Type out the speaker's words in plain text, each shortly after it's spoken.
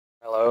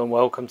Hello and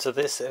welcome to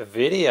this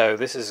video.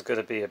 This is going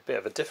to be a bit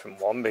of a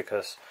different one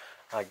because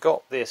I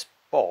got this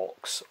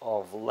box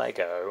of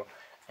Lego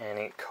and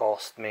it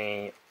cost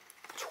me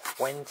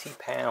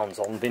 £20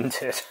 on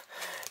Vinted.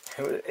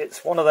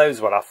 It's one of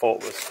those what I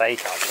thought was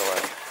fake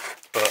actually,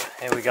 but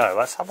here we go.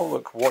 Let's have a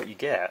look what you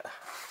get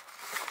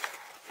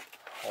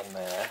on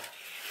there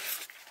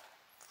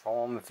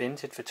from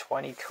Vinted for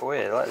 20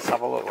 quid. Let's have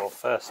a look. Well,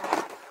 first,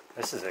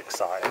 this is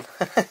exciting.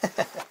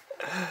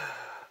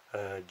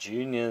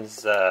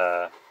 Junior's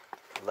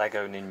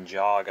Lego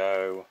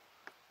Ninjago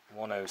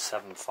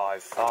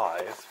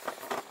 10755.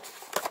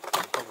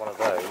 Got one of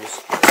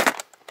those.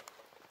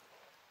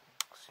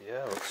 So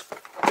yeah, looks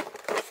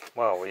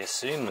well. We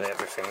assume that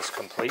everything's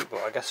complete,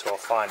 but I guess we'll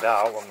find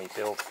out when we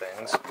build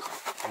things.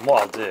 And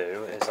what I'll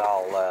do is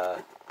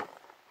I'll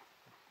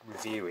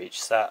review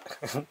each set.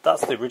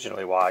 That's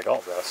originally why I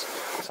got this.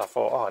 So I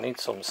thought, oh, I need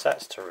some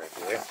sets to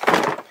review.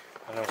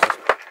 And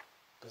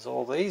there's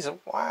all these.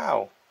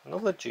 Wow.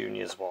 Another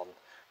Juniors one.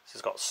 This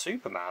has got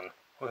Superman.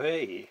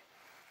 Hey,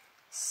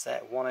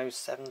 set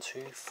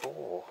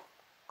 10724.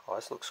 God,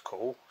 this looks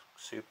cool.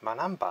 Superman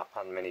and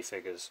Batman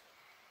minifigures.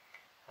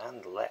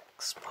 And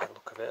Lex, by the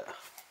look of it.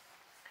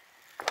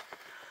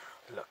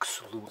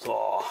 Lex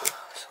Luthor.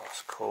 So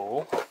that's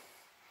cool.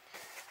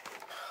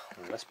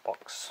 And this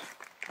box.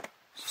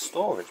 It's a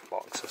storage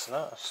box, isn't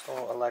it?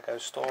 A Lego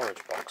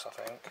storage box, I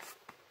think.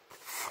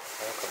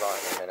 I'll look at that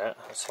in a minute.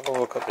 Let's have a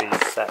look at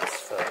these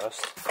sets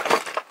first.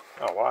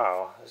 Oh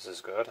wow, this is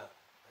good.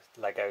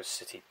 Lego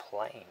City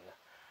Plane.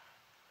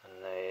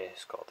 And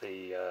it's got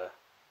the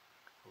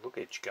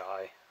luggage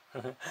guy.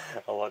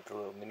 I like the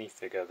little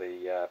minifigure,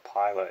 the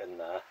pilot in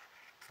there.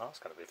 That's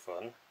going to be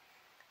fun.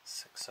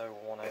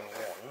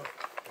 60101.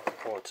 Looking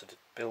forward to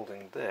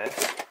building this.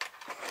 So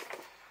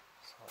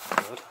that's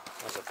good.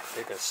 There's a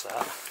bigger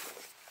set.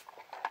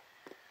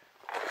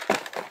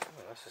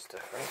 Oh, this is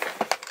different.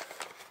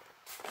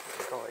 What have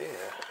we got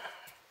here?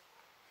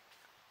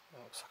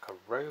 Looks like a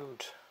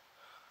road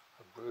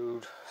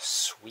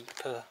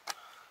sweeper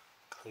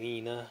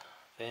cleaner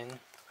thing.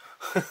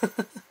 I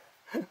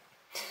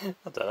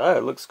don't know,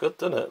 it looks good,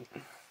 doesn't it?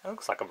 It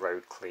looks like a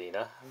road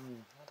cleaner.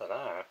 I don't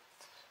know.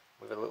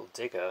 With a little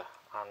digger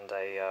and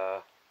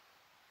a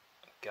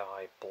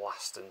guy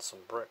blasting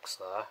some bricks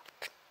there.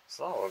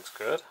 So that looks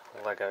good.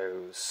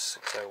 Lego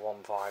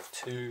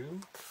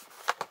 60152.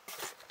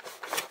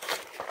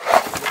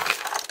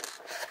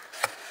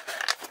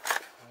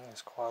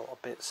 There's quite a lot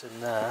of bits in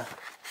there.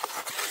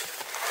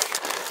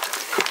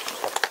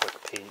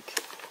 Peek.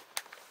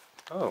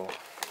 Oh,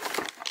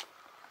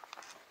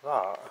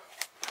 that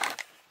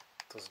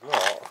does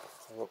not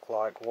look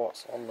like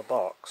what's on the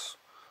box.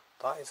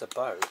 That is a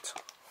boat.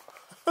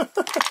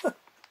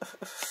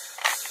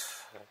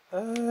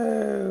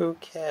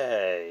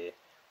 Okay,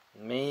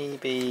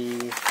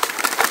 maybe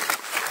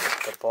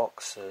the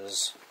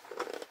boxes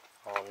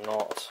are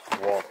not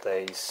what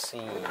they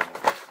seem.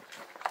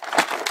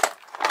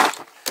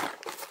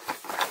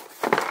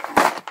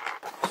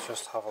 Let's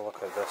just have a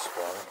look at this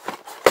one.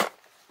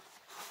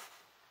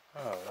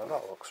 Oh, no,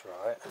 that looks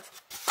right.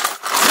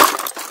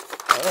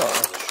 Oh,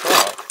 there's a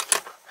shark.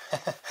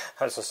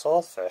 There's a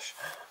swordfish.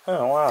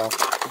 Oh, wow.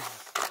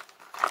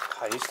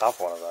 I used to have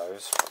one of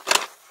those.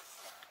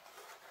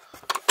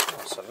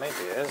 Oh, so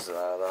maybe it is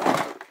there, then.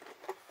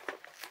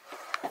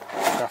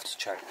 I'll have to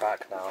check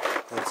back now.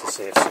 I need to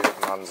see if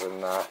Superman's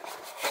in there.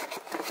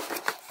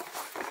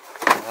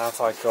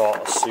 Have I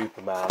got a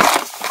Superman?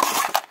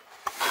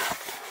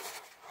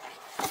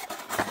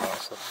 Oh,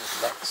 so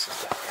Lex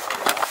is definitely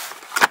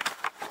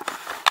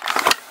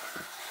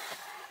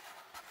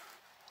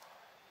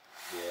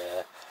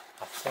there.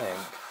 I think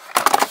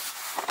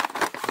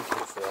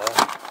it's there.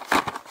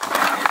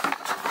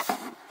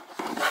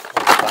 All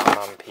the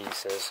Batman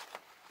pieces.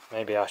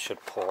 Maybe I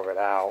should pour it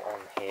out on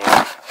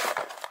here,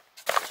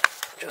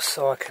 just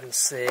so I can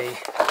see.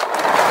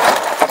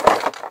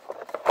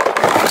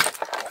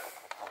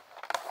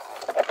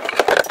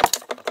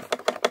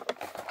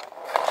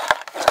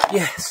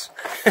 Yes!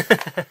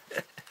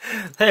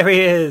 There he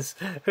is!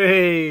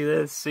 Hey,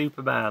 there's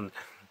Superman.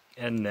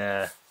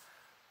 And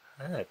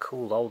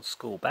cool old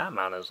school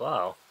Batman as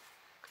well.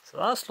 So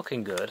that's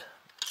looking good.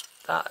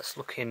 That's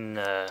looking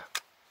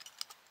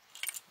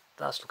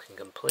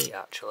complete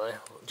actually.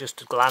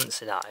 Just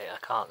glancing at it, I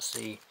can't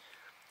see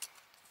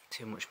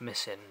too much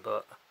missing,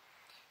 but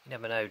you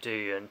never know, do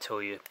you,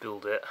 until you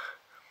build it.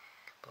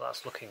 But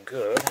that's looking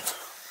good.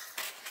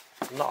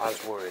 I'm not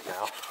as worried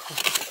now.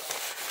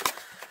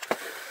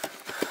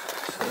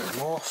 So there's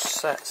more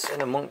sets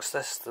in amongst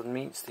this than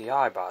meets the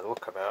eye by the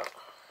look of it.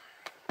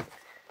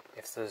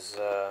 If there's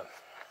that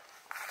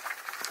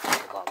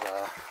there,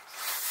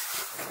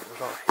 what have we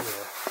got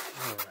here?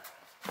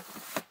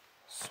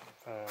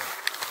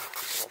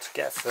 What to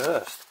get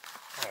first?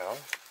 Hang on.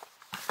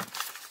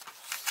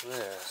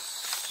 This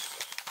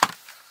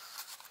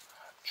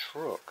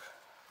truck.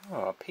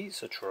 Oh, a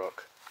pizza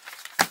truck.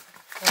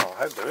 Oh, I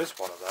hope there is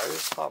one of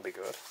those. That'll be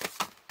good.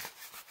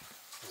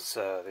 There's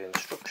the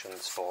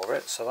instructions for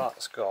it, so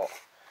that's got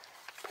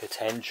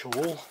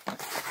potential.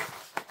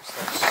 So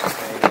let's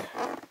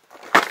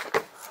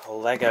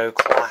Lego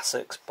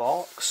Classics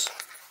box.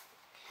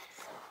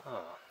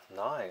 Oh,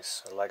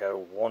 nice. A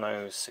Lego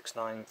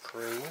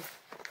 10693.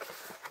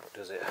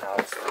 Does it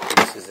have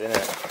pieces in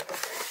it?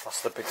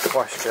 That's the big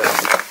question.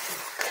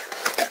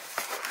 I'll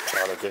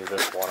try to do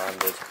this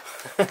one-handed.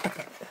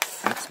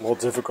 It's more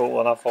difficult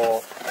than I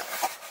thought.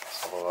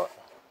 Let's have a look.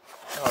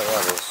 Oh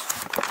yeah, there's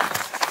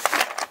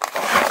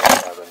quite a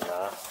lot in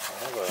there.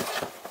 Another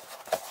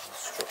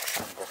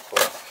instruction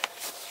booklet.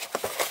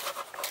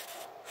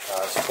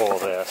 It's for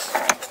this.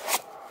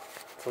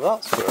 So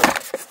that's good.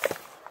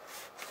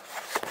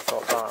 I've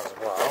got that as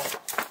well.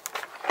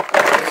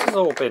 This has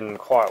all been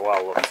quite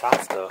well looked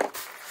after.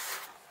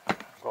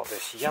 I've got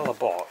this yellow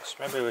box.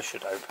 Maybe we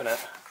should open it.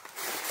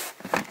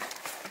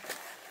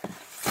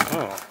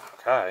 Oh,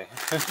 okay.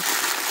 There's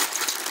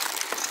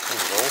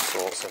all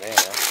sorts in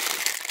here.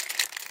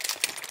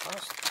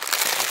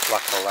 That's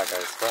like a Lego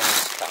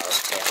Friends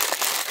character.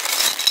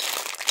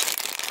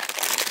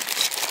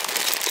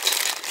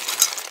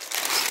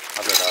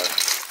 I don't know.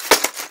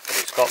 But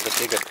it's got the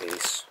bigger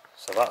piece.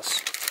 So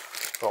that's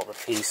got the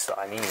piece that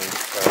I need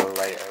for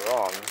later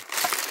on.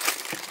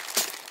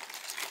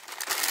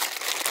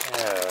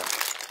 Yeah.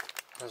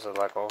 There's a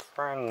Lego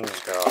Friends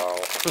girl.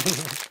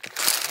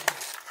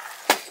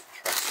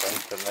 Interesting.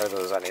 Didn't know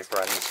there was any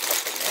Friends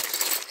stuff in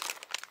this.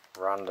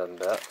 Random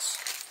bits.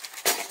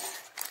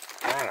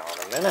 Hang on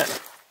a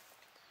minute.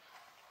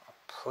 A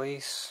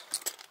police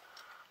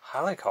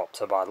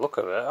helicopter by the look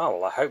of it. Oh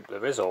well, I hope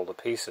there is all the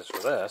pieces for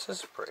this. This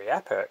is pretty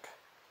epic.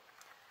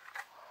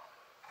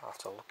 I'll have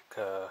to look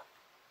to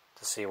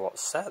see what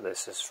set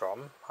this is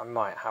from. I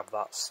might have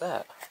that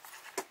set.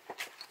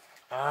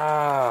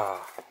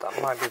 Ah,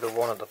 that might be the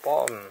one at the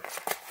bottom. Right.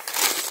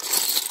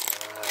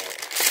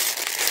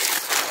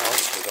 What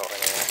else have we got in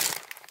here?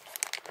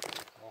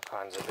 All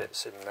kinds of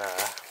bits in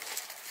there.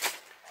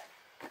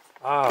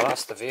 Ah,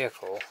 that's the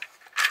vehicle.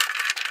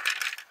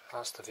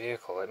 That's the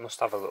vehicle. It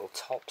must have a little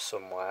top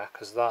somewhere,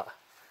 because that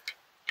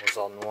was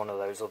on one of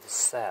those other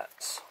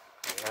sets.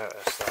 I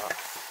noticed that.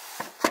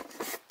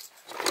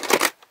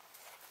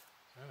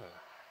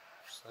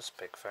 What's this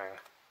big thing?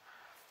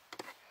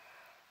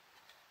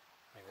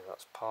 Maybe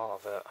that's part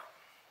of it.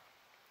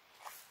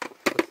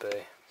 Could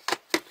be.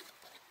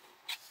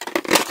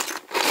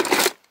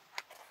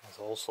 There's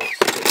all sorts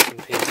of bits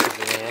and pieces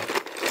in here.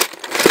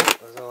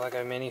 There's a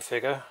Lego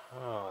minifigure.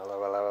 Oh, hello,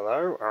 hello,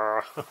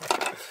 hello.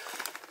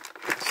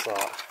 What's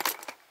that?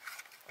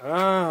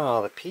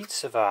 Oh, the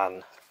pizza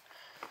van.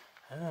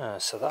 Ah,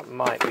 so that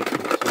might be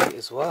complete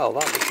as well.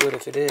 That'd be good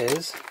if it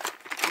is.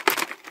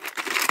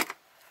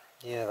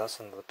 Yeah, that's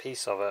another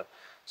piece of it.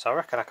 So I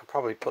reckon I could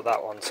probably put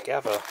that one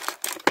together.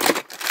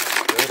 Good.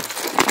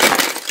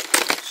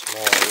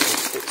 Small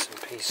little bits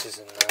and pieces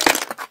in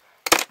there.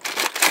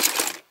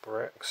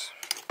 Bricks.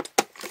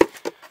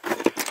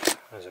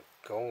 There's a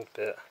gold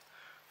bit. I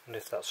wonder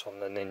if that's on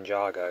the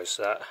Ninjago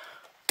set.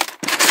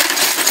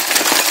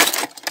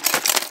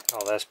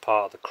 Oh, there's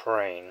part of the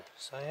crane.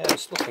 So yeah,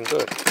 it's looking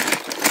good.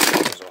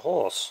 There's a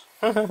horse.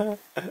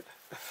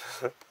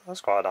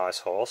 That's quite a nice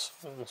horse.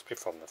 It must be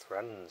from the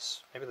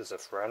Friends. Maybe there's a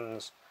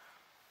Friends.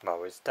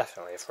 Well, it's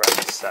definitely a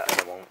Friends set in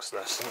amongst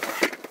this, isn't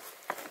there?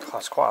 God,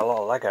 there's quite a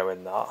lot of Lego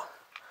in that. I'll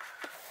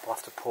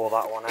have to pour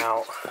that one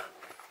out to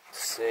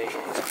see.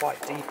 It's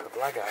quite deep of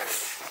Lego.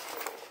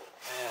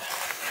 Yeah.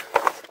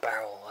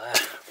 Barrel there.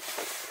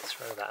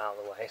 Throw that out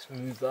of the way. Let's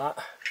move that.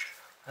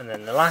 And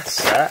then the last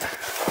set,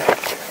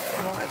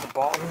 right at the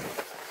bottom,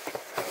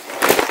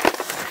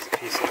 there's a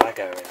piece of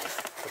Lego in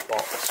the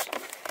box.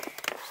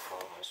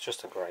 Oh, it's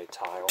just a grey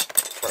tile.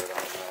 Throw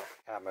that in there.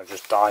 Camera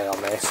just died on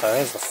me. So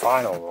here's the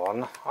final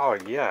one. Oh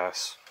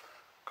yes.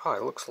 God,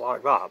 it looks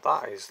like that.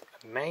 That is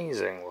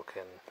amazing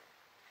looking.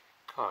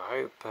 God, I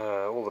hope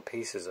all the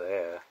pieces are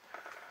here.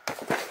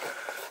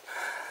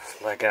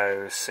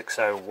 Lego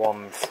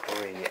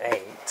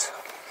 60138.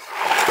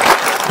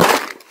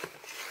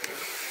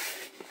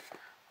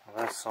 Well,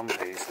 there's some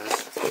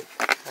pieces. Well,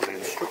 the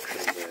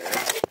instructions are here.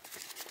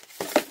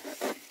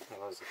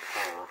 Well, there's the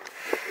car.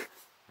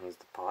 There's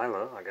the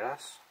pilot, I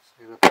guess.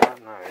 See the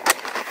pilot? No.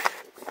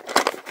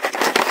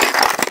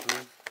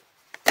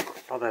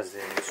 Oh, there's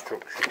the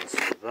instructions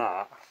for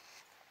that.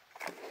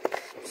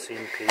 I've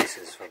seen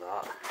pieces for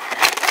that.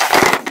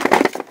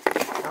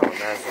 Oh,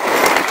 and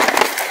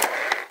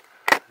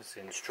there's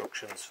the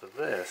instructions for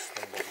this,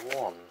 number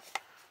 1.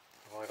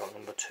 Have I got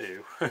number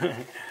 2? So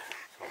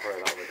I'll throw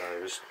that with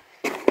those.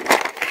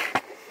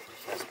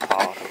 There's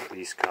part of the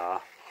police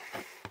car.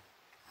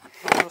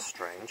 Oh, that's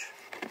strange.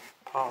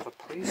 Part of a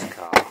police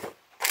car.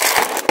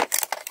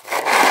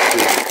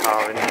 Police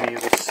car in any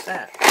other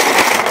set. I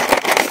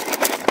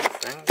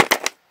think.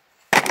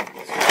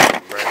 It's a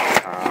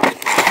red car.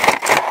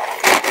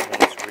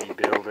 Needs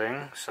rebuilding,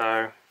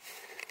 so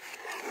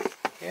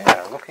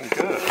yeah, looking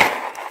good.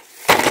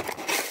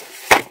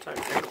 I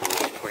don't think there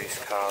was a police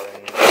car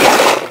in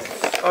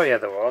this. Oh yeah,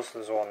 there was.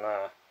 There's one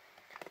there.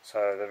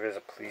 So there is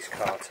a police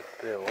car to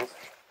build.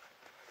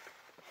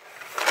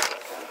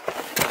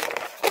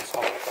 Let's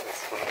have a look at the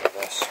front of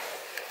this.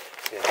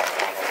 See if I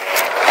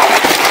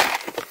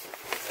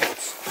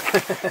can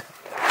There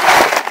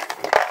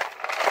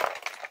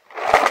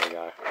we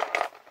go.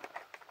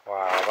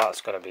 Wow,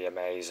 that's going to be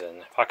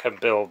amazing. If I can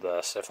build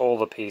this, if all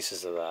the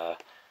pieces are there,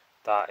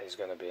 that is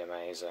going to be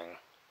amazing.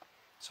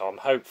 So I'm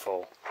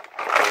hopeful.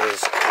 There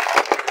is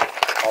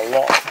a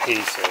lot of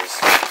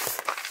pieces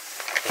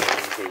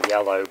in the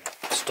yellow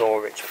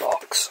storage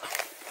box.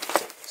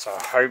 So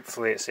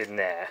hopefully it's in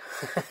there.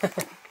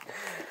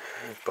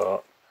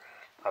 But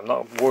I'm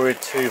not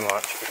worried too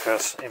much,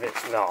 because if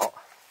it's not,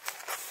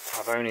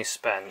 I've only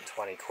spent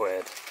 20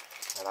 quid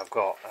and I've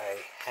got a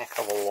heck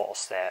of a lot of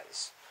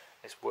sets.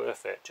 It's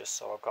worth it just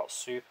so I've got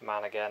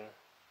Superman again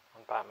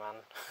and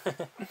Batman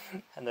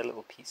and the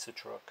little pizza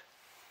truck.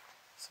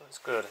 So it's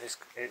good. It's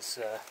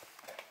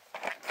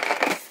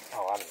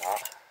oh, and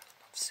that.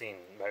 I've seen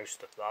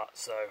most of that.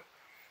 So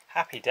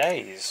happy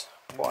days.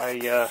 What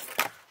a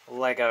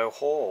Lego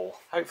haul.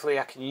 Hopefully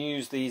I can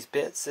use these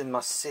bits in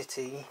my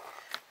city,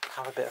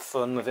 have a bit of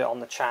fun with it on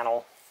the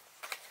channel,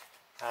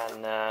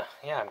 and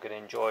yeah, I'm going to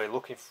enjoy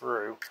looking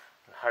through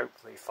and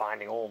hopefully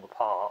finding all the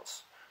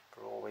parts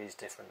for all these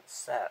different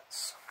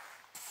sets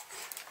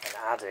and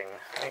adding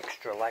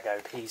extra Lego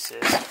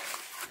pieces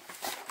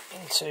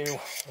into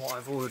what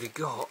I've already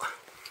got.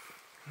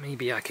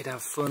 Maybe I could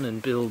have fun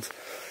and build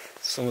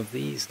some of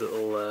these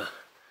little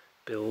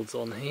builds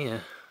on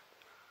here.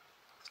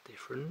 It's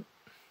different.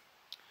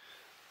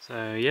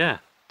 So yeah,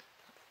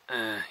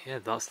 yeah,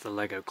 that's the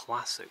Lego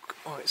Classic.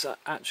 Oh, it's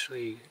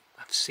actually,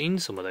 I've seen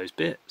some of those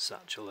bits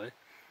actually.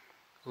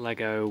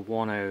 Lego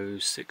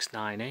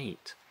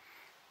 10698.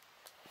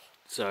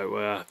 So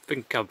I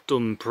think I've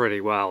done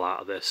pretty well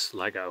out of this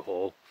Lego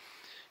haul.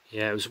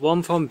 Yeah, it was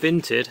one from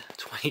Vinted,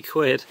 20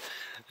 quid,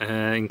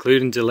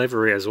 including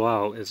delivery as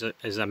well.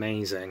 Is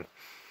amazing.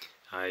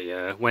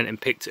 I went and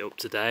picked it up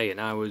today and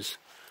I was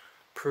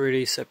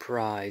pretty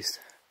surprised.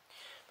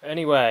 But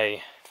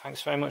anyway,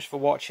 thanks very much for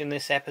watching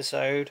this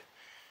episode.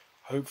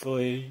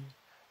 Hopefully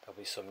there'll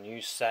be some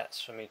new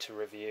sets for me to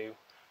review,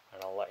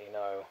 and I'll let you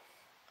know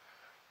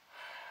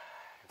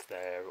if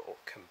they're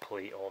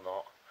complete or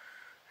not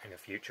in a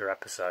future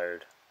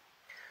episode.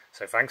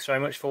 So thanks very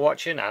much for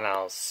watching, and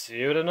I'll see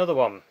you at another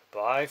one.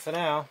 Bye for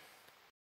now.